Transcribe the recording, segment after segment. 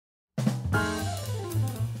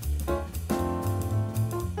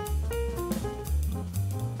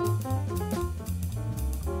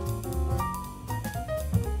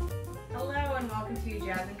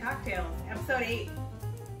everybody.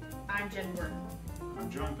 I'm Jen Work.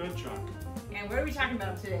 I'm John Fedchock. And what are we talking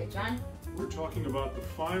about today, John? We're talking about the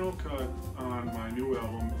final cut on my new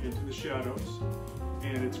album, Into the Shadows,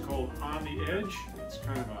 and it's called On the Edge. It's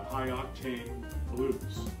kind of a high-octane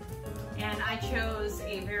blues. And I chose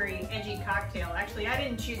a very edgy cocktail. Actually, I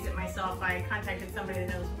didn't choose it myself. I contacted somebody that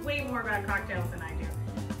knows way more about cocktails than I do.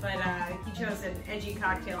 But he chose an edgy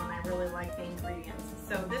cocktail, and I really like the ingredients.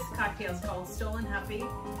 So this cocktail is called Stolen Huffy.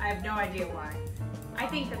 I have no idea why. I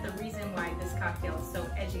think that the reason why this cocktail is so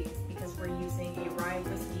edgy is because we're using a rye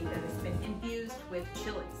whiskey that has been infused with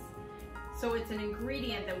chilies. So it's an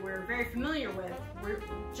ingredient that we're very familiar with. We're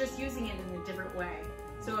just using it in a different way.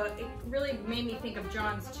 So it really made me think of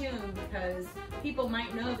John's tune, because people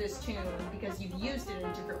might know this tune because you've used it in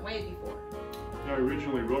a different way before. I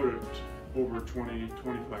originally wrote it over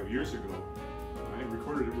 25 years ago. I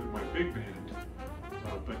recorded it with my big band,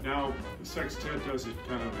 but now the Sextet does it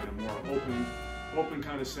kind of in a more open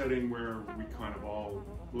kind of setting where we kind of all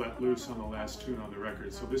let loose on the last tune on the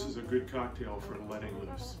record. So this is a good cocktail for letting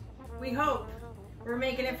loose. We hope. We're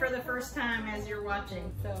making it for the first time as you're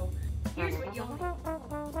watching. So here's what you'll need.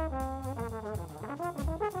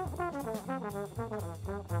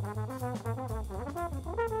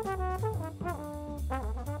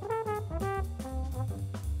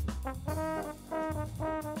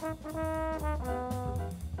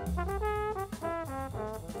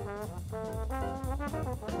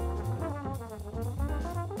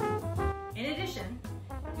 In addition,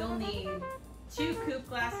 you'll need 2 coupe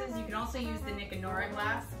glasses. You can also use the Nicanora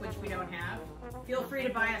glass, which we don't have. Feel free to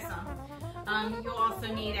buy us some. You'll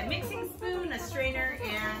also need a mixing spoon, a strainer,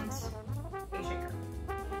 and a shaker.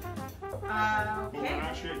 Okay. We're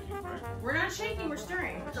not shaking, right? We're not shaking, we're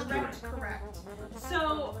stirring. Correct.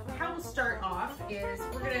 So how we'll start off is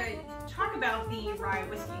we're going to talk about the rye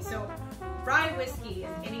whiskey. So rye whiskey is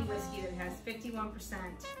any whiskey that has 51%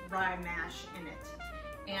 rye mash in it.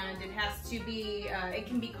 And it has to be, it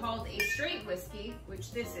can be called a straight whiskey,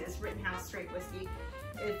 which this is, Rittenhouse straight whiskey,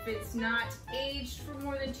 if it's not aged for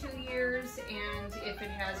more than 2 years and if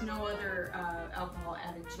it has no other alcohol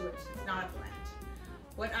added to it. It's not a blend.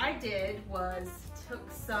 What I did was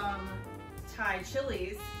took some Thai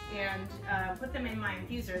chilies and put them in my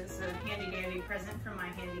infuser. This is a handy dandy present from my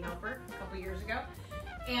handy helper a couple years ago.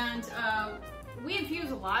 And we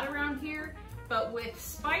infuse a lot around here. But with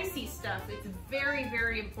spicy stuff, it's very,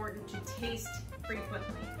 very important to taste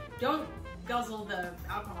frequently. Don't guzzle the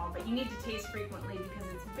alcohol, but you need to taste frequently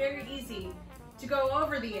because it's very easy to go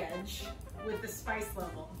over the edge with the spice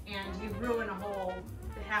level, and you ruin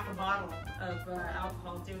half a bottle of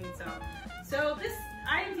alcohol doing so. So this,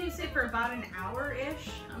 I infused it for about an hour-ish.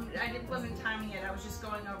 I wasn't timing it, I was just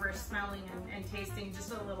going over smelling and tasting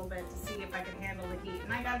just a little bit to see if I could handle the heat.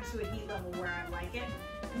 And I got it to a heat level where I like it.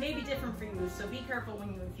 It may be different for you, so be careful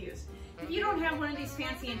when you infuse. If you don't have one of these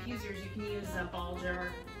fancy infusers, you can use a ball jar,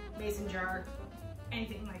 mason jar,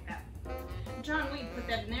 anything like that. John, will you put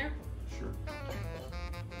that in there? Sure.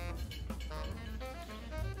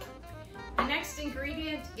 The next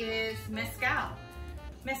ingredient is mezcal.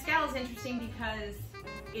 Mezcal is interesting because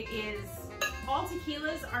it is, all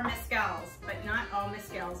tequilas are mezcals, but not all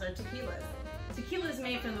mezcals are tequilas. Tequila is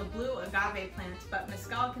made from the blue agave plant, but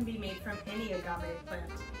mezcal can be made from any agave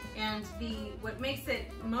plant. And what makes it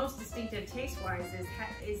most distinctive taste-wise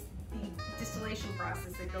is the distillation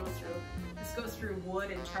process it goes through. This goes through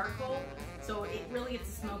wood and charcoal, so it really gets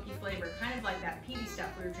a smoky flavor, kind of like that peaty stuff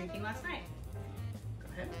we were drinking last night. Go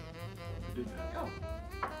ahead. You did that. Oh,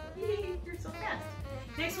 you're so fast.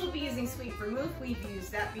 Next we'll be using sweet vermouth. We've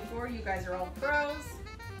used that before. You guys are all pros.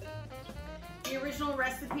 The original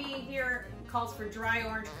recipe here calls for dry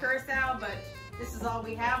orange curacao, but this is all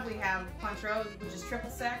we have. We have Cointreau, which is triple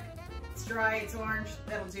sec. It's dry, it's orange.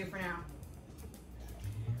 That'll do for now.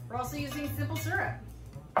 We're also using simple syrup.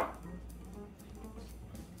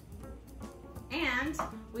 And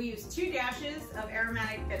we use 2 dashes of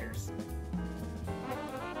aromatic bitters.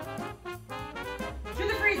 To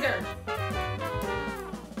the freezer.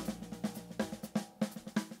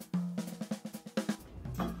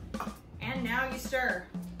 And now you stir.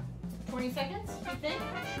 20 seconds, you think?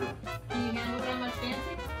 Sure. Can you handle that much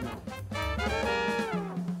dancing? No.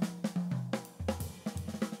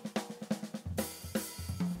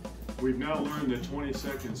 We've now learned that 20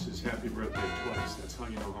 seconds is happy birthday twice. That's how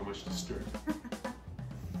you know how much to stir.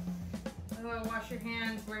 Oh, wash your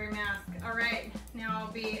hands, wear your mask. All right, now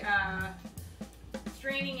I'll be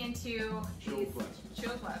straining into Chilled glasses.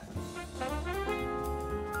 Chilled glasses.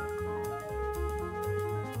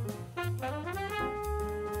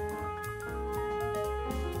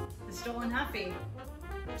 The Stolen Huffy.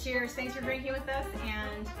 cheers. Thanks for drinking with us.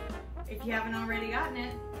 And if you haven't already gotten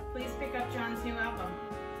it, please pick up John's new album.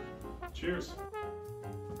 Cheers.